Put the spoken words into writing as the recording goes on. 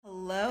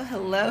Hello,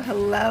 hello,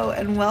 hello,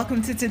 and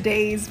welcome to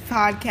today's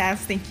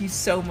podcast. Thank you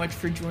so much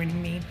for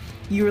joining me.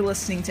 You are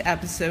listening to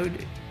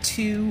episode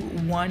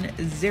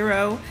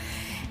 210,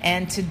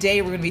 and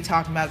today we're going to be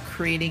talking about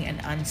creating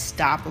an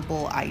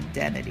unstoppable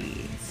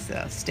identity.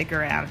 So stick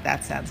around if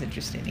that sounds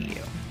interesting to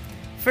you.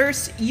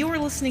 First, you are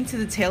listening to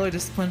the Taylor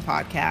Discipline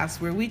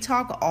Podcast, where we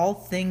talk all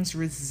things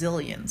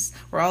resilience.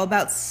 We're all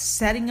about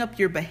setting up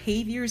your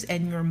behaviors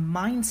and your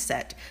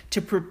mindset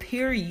to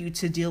prepare you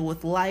to deal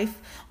with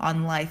life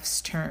on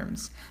life's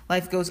terms.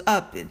 Life goes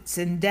up, it's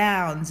and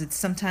downs.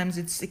 Sometimes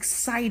it's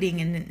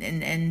exciting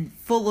and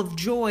full of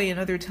joy, and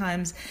other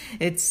times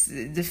it's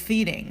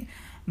defeating.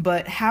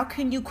 But how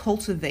can you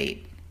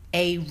cultivate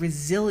a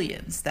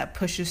resilience that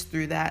pushes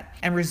through that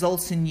and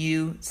results in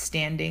you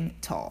standing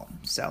tall?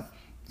 So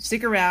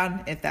stick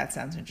around if that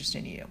sounds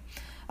interesting to you.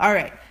 All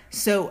right,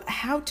 so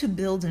how to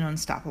build an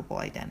unstoppable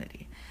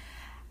identity.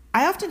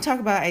 I often talk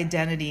about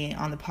identity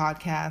on the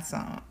podcast,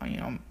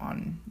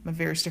 on my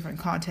various different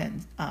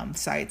content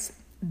sites,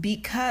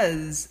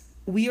 because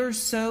we are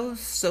so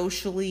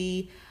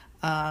socially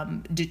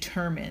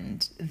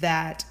determined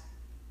that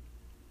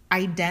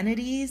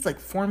identities, like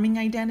forming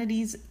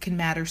identities, can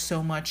matter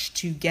so much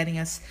to getting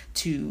us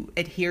to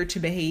adhere to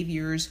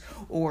behaviors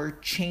or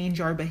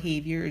change our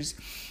behaviors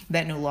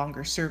that no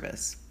longer serve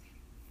us.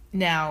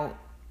 Now,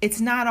 it's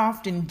not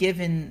often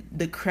given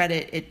the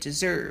credit it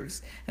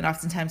deserves, and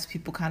oftentimes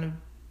people kind of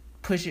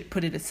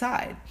put it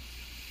aside.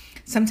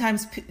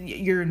 Sometimes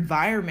your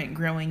environment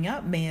growing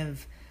up may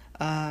have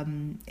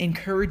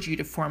encouraged you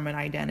to form an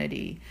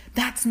identity.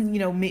 That's,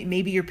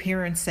 maybe your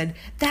parents said,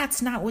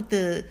 that's not what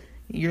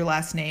your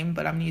last name,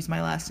 but I'm going to use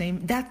my last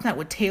name. That's not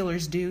what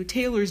Taylors do.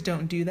 Taylors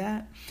don't do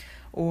that.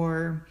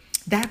 Or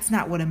that's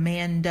not what a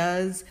man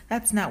does.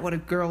 That's not what a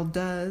girl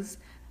does.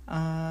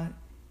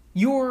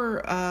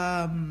 You're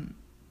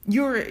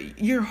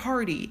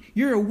hardy.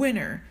 You're a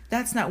winner.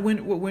 That's not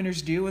what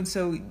winners do. And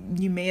so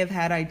you may have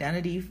had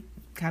identity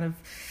kind of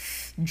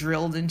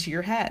drilled into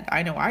your head.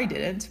 I know I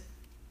didn't,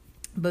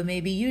 but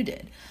maybe you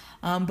did.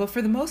 But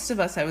for the most of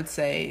us, I would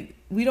say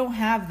we don't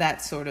have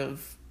that sort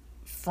of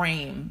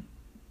frame.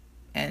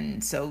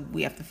 And so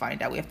we have to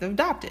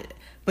adopt it.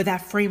 But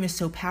that frame is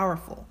so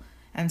powerful.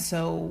 And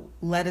so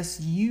let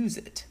us use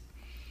it.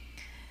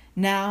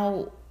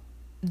 Now,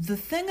 the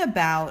thing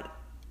about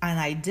an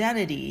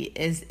identity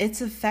is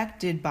it's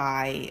affected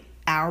by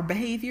our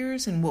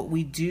behaviors and what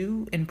we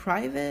do in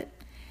private,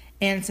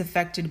 and it's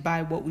affected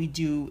by what we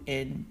do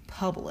in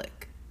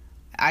public.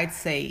 I'd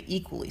say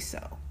equally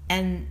so.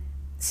 And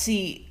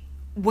see,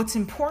 what's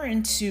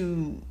important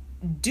to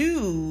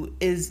do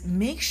is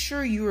make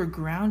sure you are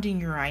grounding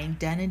your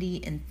identity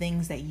in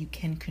things that you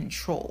can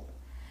control.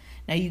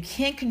 Now, you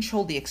can't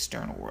control the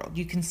external world.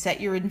 You can set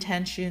your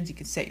intentions, you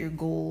can set your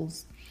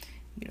goals,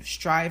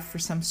 strive for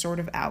some sort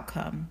of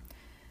outcome.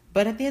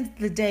 But at the end of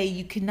the day,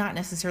 you cannot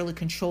necessarily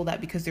control that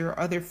because there are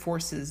other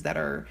forces that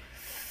are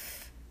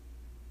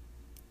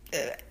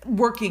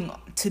working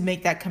to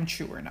make that come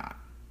true or not.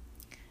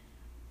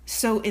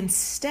 So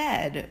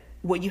instead,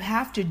 what you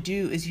have to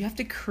do is you have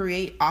to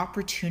create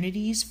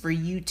opportunities for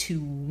you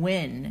to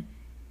win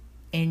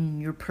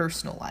in your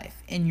personal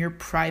life, in your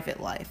private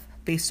life,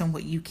 based on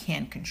what you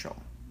can control.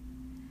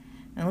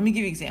 Now, let me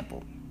give you an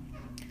example.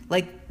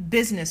 Like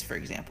business, for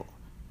example.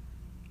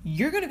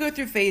 You're going to go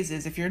through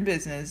phases, if you're in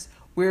business,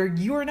 where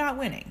you are not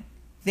winning.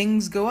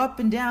 Things go up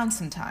and down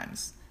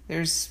sometimes.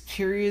 There's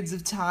periods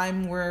of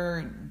time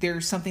where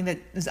there's something that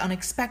is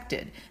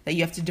unexpected that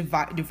you have to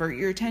divert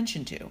your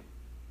attention to.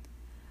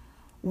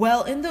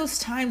 Well, in those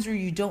times where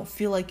you don't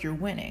feel like you're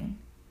winning,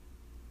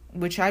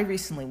 which I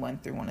recently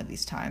went through one of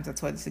these times,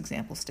 that's why this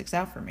example sticks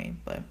out for me,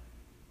 but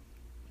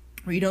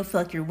where you don't feel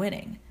like you're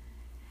winning,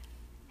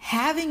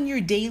 having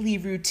your daily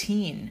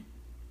routine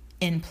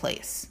in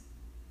place.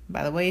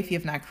 By the way, if you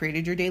have not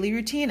created your daily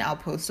routine, I'll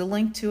post a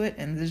link to it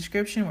in the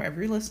description wherever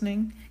you're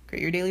listening.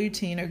 Create your daily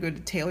routine, or go to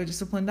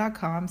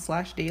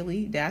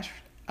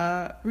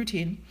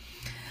taylordiscipline.com/daily-routine.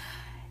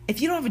 If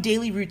you don't have a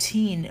daily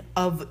routine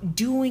of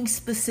doing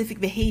specific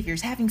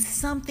behaviors, having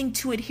something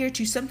to adhere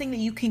to, something that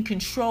you can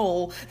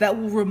control that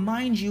will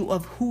remind you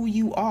of who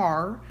you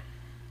are,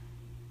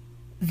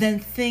 then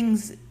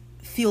things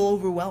feel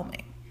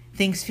overwhelming.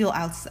 Things feel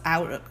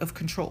out of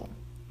control.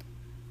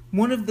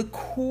 One of the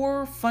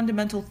core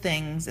fundamental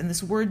things, and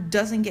this word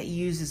doesn't get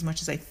used as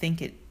much as I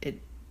think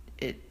it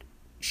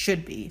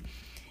should be,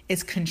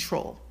 is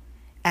control.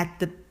 At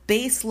the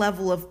base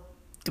level of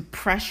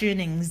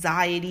depression,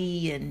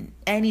 anxiety, and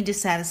any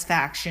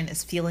dissatisfaction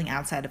is feeling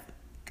out of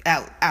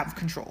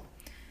control.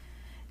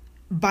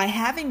 By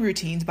having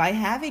routines, by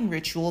having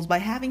rituals, by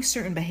having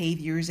certain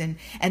behaviors and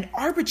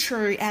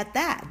arbitrary at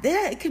that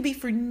it could be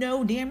for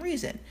no damn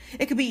reason.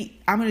 It could be,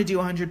 I'm going to do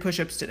 100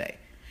 push-ups today.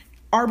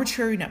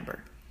 Arbitrary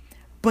number.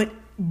 But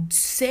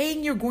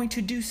saying you're going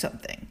to do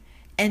something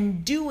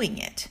and doing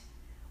it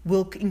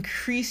will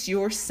increase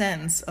your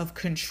sense of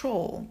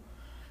control.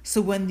 So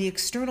when the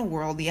external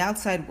world, the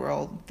outside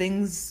world,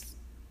 things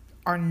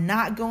are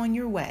not going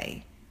your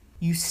way,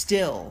 you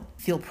still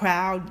feel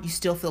proud, you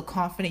still feel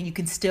confident, you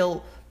can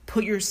still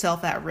put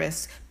yourself at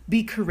risk,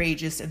 be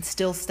courageous, and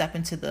still step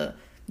into the,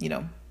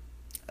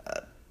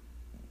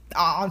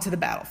 onto the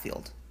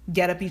battlefield.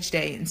 Get up each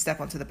day and step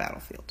onto the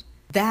battlefield.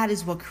 That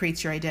is what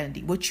creates your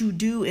identity, what you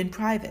do in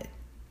private.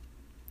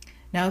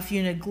 Now, if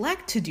you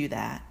neglect to do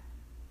that,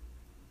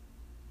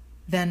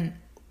 then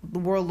the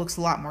world looks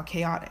a lot more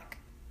chaotic.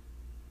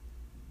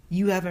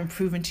 You haven't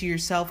proven to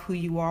yourself who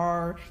you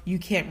are. You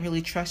can't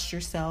really trust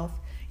yourself.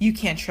 You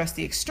can't trust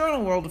the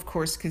external world, of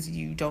course, because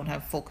you don't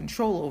have full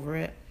control over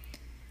it.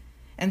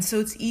 And so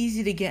it's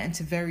easy to get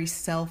into very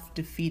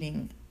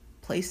self-defeating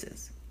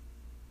places.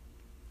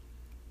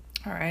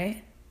 All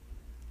right?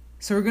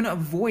 So we're going to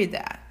avoid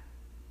that.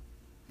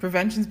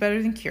 Prevention's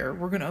better than cure.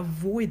 We're going to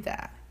avoid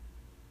that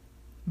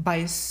by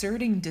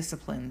asserting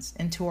disciplines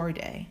into our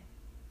day.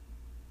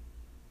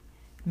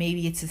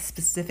 Maybe it's a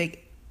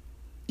specific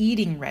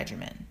eating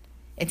regimen.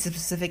 It's a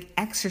specific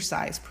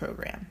exercise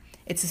program.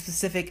 It's a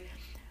specific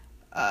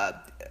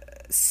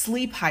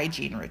sleep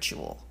hygiene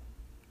ritual.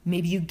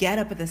 Maybe you get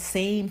up at the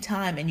same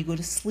time and you go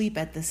to sleep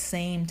at the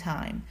same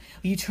time.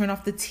 You turn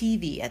off the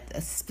TV at a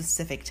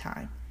specific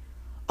time.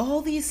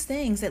 All these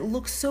things that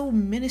look so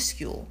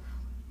minuscule,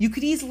 you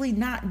could easily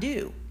not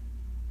do.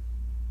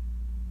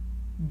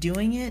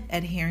 Doing it,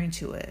 adhering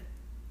to it,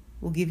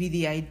 will give you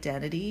the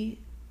identity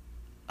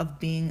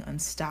of being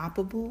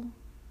unstoppable,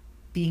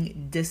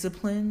 being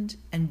disciplined,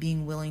 and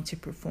being willing to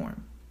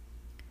perform.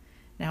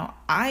 Now,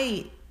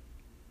 I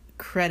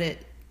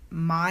credit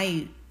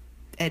my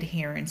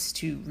adherence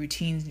to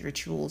routines,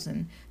 rituals,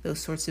 and those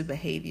sorts of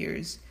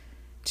behaviors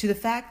to the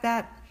fact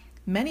that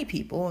many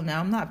people, and now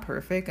I'm not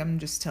perfect, I'm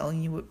just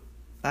telling you what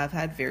I've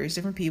had various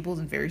different people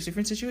in various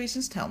different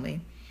situations tell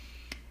me,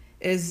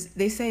 is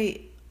they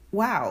say,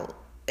 wow,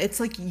 it's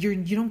like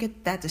you don't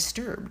get that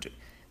disturbed.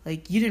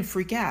 Like you didn't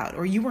freak out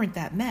or you weren't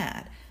that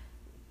mad,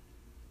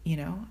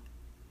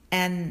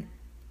 and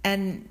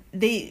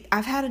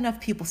I've had enough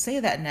people say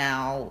that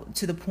now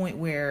to the point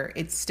where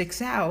it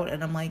sticks out.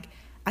 And I'm like,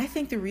 I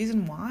think the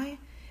reason why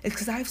is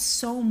because I have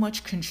so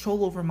much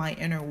control over my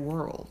inner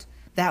world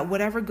that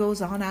whatever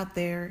goes on out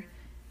there,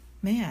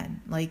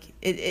 man, like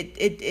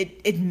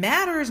it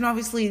matters. And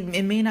obviously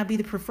it may not be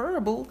the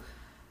preferable,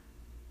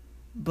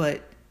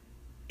 but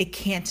it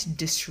can't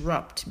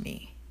disrupt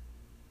me.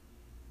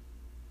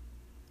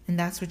 And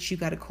that's what you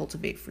got to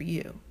cultivate for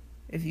you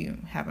if you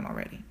haven't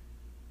already.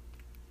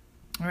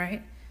 All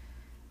right.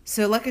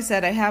 So like I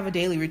said, I have a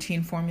daily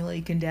routine formula.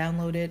 You can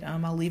download it.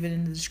 I'll leave it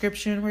in the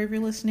description wherever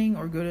you're listening,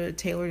 or go to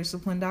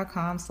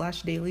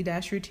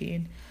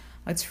taylordiscipline.com/daily-routine.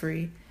 It's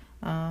free.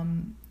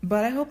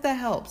 But I hope that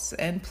helps.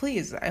 And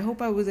please, I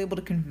hope I was able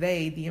to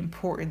convey the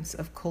importance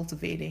of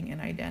cultivating an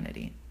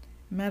identity.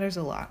 It matters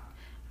a lot.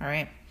 All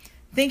right.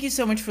 Thank you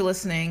so much for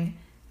listening.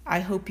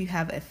 I hope you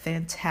have a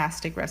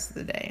fantastic rest of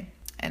the day,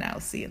 and I'll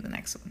see you in the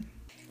next one.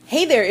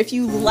 Hey there, if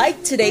you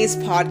liked today's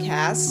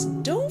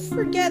podcast, don't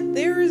forget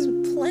there is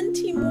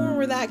plenty more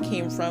where that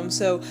came from.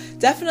 So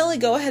definitely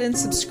go ahead and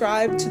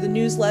subscribe to the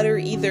newsletter,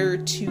 either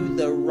to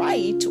the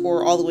right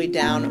or all the way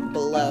down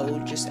below.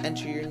 Just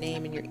enter your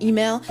name and your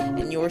email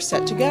and you're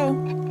set to go.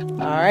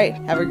 All right,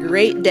 have a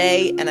great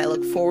day, and I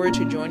look forward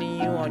to joining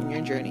you on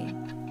your journey.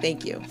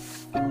 Thank you.